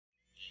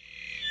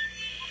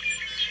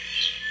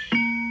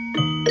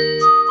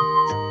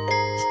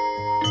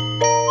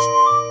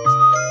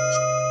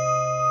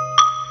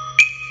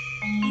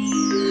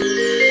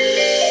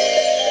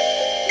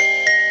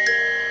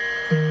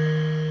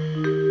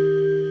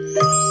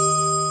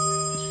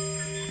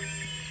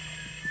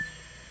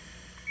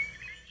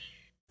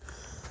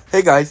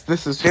Hey guys,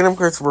 this is Phantom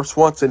Christopher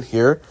Swanson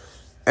here,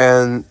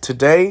 and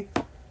today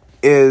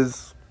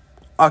is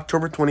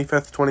October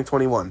 25th,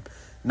 2021.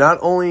 Not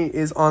only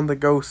is On The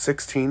Go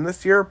 16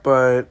 this year,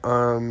 but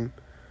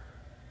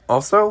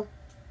also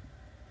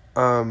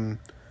Windows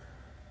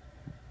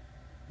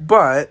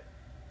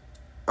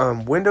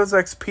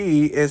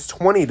XP is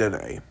 20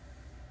 today.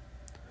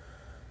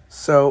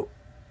 So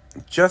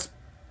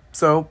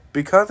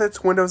because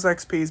it's Windows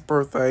XP's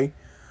birthday,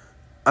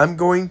 I'm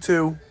going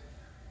to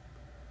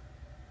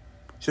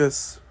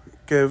just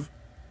give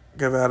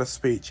out a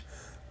speech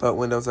about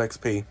Windows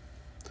XP.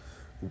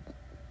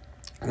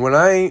 When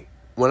I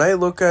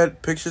look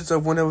at pictures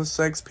of Windows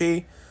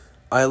XP,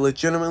 I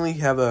legitimately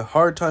have a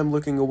hard time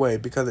looking away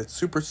because it's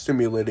super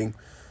stimulating.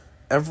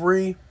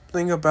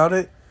 Everything about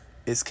it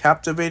is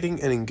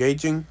captivating and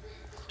engaging,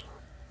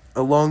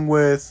 along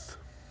with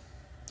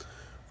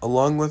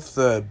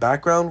the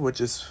background,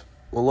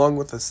 along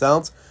with the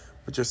sounds,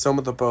 which are some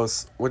of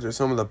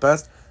the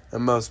best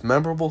and most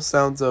memorable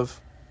sounds of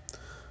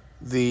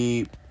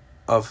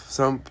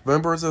some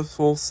members of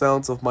full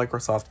sounds of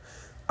Microsoft.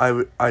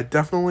 I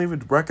definitely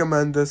would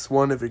recommend this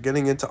one if you're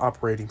getting into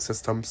operating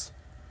systems.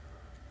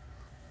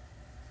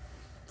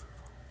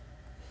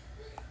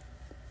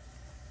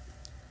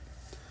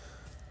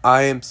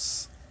 And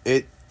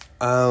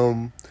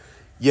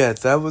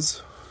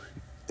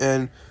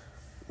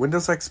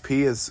Windows XP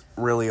is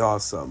really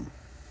awesome.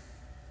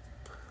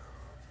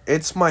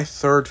 It's my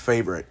third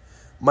favorite.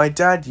 My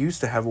dad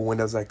used to have a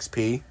Windows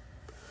XP,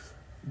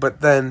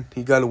 but then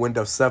he got a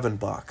Windows 7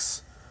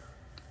 box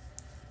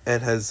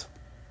and has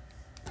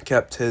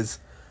kept his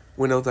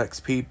Windows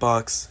XP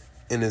box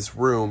in his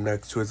room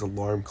next to his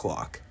alarm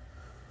clock.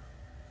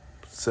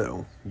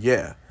 So,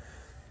 yeah.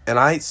 And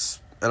I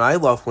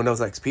love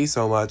Windows XP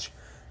so much,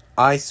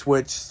 I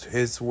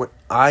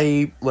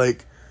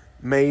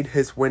made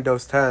his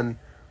Windows 10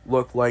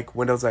 look like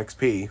Windows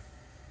XP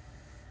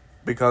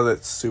because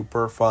it's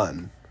super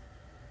fun.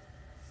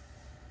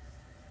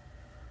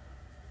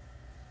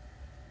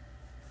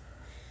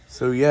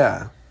 So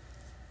yeah,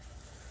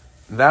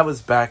 that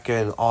was back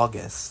in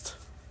August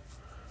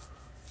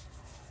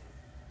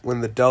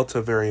when the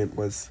Delta variant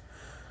was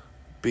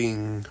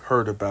being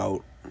heard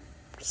about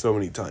so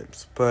many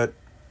times. But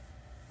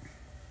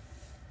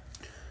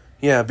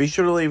yeah, be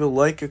sure to leave a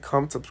like, a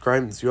comment,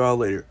 subscribe, and see you all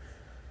later.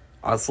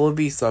 Hasta la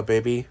vista,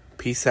 baby.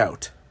 Peace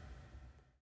out.